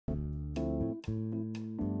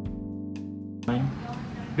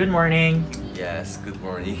Good morning. Yes, good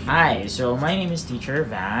morning. Hi, so my name is Teacher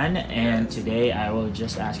Van, and Yes. today I will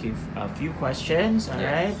just ask you a few questions. All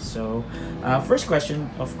Yes. right. So, first question,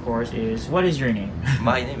 of course, is what is your name?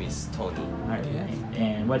 My name is Tony. All right. Yes.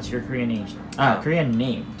 And what's your Korean age? Uh, Korean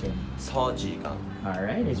name. Seo Ji Gang. All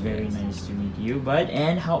right. It's very Yes. nice to meet you, bud.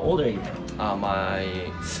 And how old are you?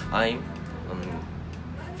 I'm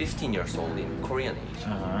 15 years old in Korean age.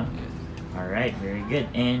 Uh-huh. Yes. All right. Very good.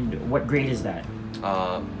 And what grade is that?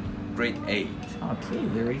 Grade 8. Okay,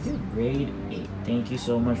 very good. Grade 8. Thank you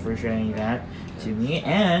so much for sharing that to me.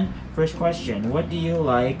 And first question, what do you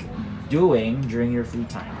like doing during your free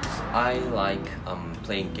time? I like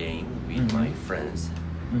playing game with Mhm. my friends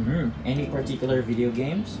Any particular video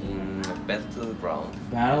games? in Battleground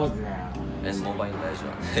Battleground. and Mobile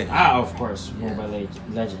Legends. Of course, Yeah. Mobile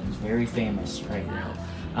Legends, very famous right now.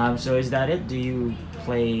 So is that it? Do you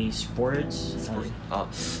play sports?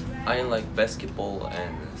 I like basketball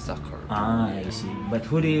and soccer. I see. But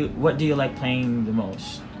what do you like playing the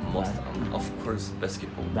most? Most, of course,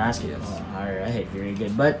 basketball. Basketball. Yes. All right, very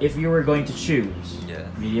good. But if you were going to choose, Yes.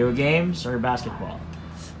 video games or basketball?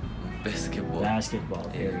 Basketball. Basketball,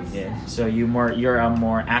 very Yes. good. So you're a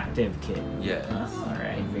more active kid. Yes. All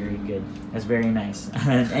right, very good. That's very nice.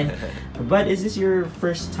 But is this your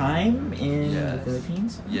first time in the Yes.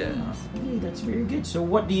 Philippines? Yes. Okay, that's very good. So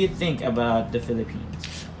what do you think about the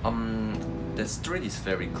Philippines? The street is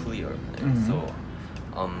very clear, Mhm. so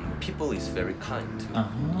people is very kind too.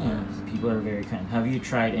 Yes. People are very kind. Have you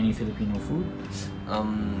tried any Filipino food?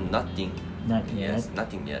 Nothing. Not yet. Yes,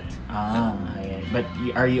 nothing yet. Yeah. But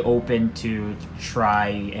are you open to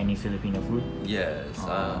try any Filipino food? Yes.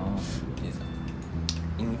 Is-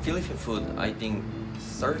 in Philippine food, I think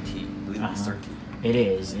salty, little bit salty. It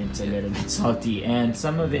is. It's a Yeah. little bit salty, and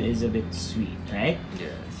some of it is a bit sweet, right?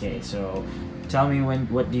 Yes. Okay, so tell me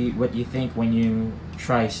what do you think when you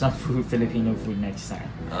try some Filipino food next time?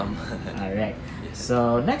 All right. Yes.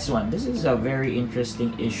 So next one. This is a very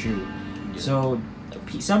interesting issue. Yeah. So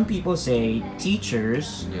some people say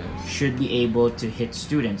teachers Yes. should be able to hit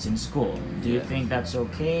students in school. Do you Yes. think that's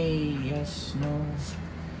okay? Yes, no?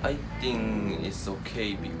 I think it's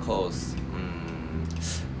okay because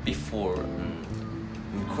before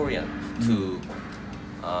in Korean to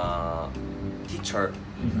teacher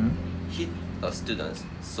Mm-hmm. hit the students,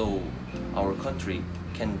 so our country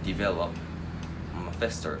can develop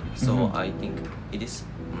faster. So Mhm. I think it is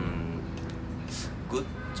good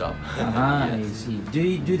job. I Yes. see.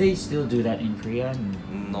 Do they still do that in Korea?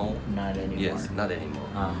 No. Not anymore. Yes, not anymore.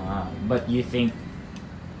 But you think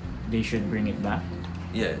they should bring it back?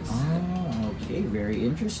 Yes. Okay, very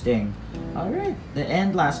interesting. All right,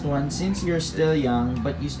 and last one. Since you're still young,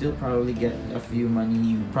 but you still probably get a few money,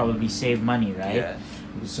 you probably save money, right? Yeah.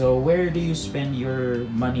 So where do you spend your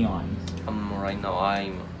money on? Right now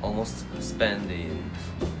I'm almost spending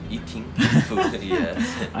eating food. Yes.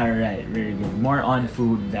 All right, very good. More on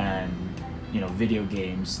food than video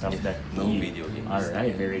games stuff Yeah, that no you- video games. All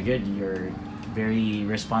right, very good. You're very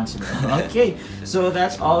responsible. Okay, so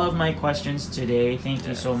that's all of my questions today. Thank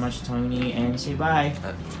you so Yes. much, Tony, and say bye.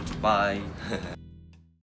 Bye.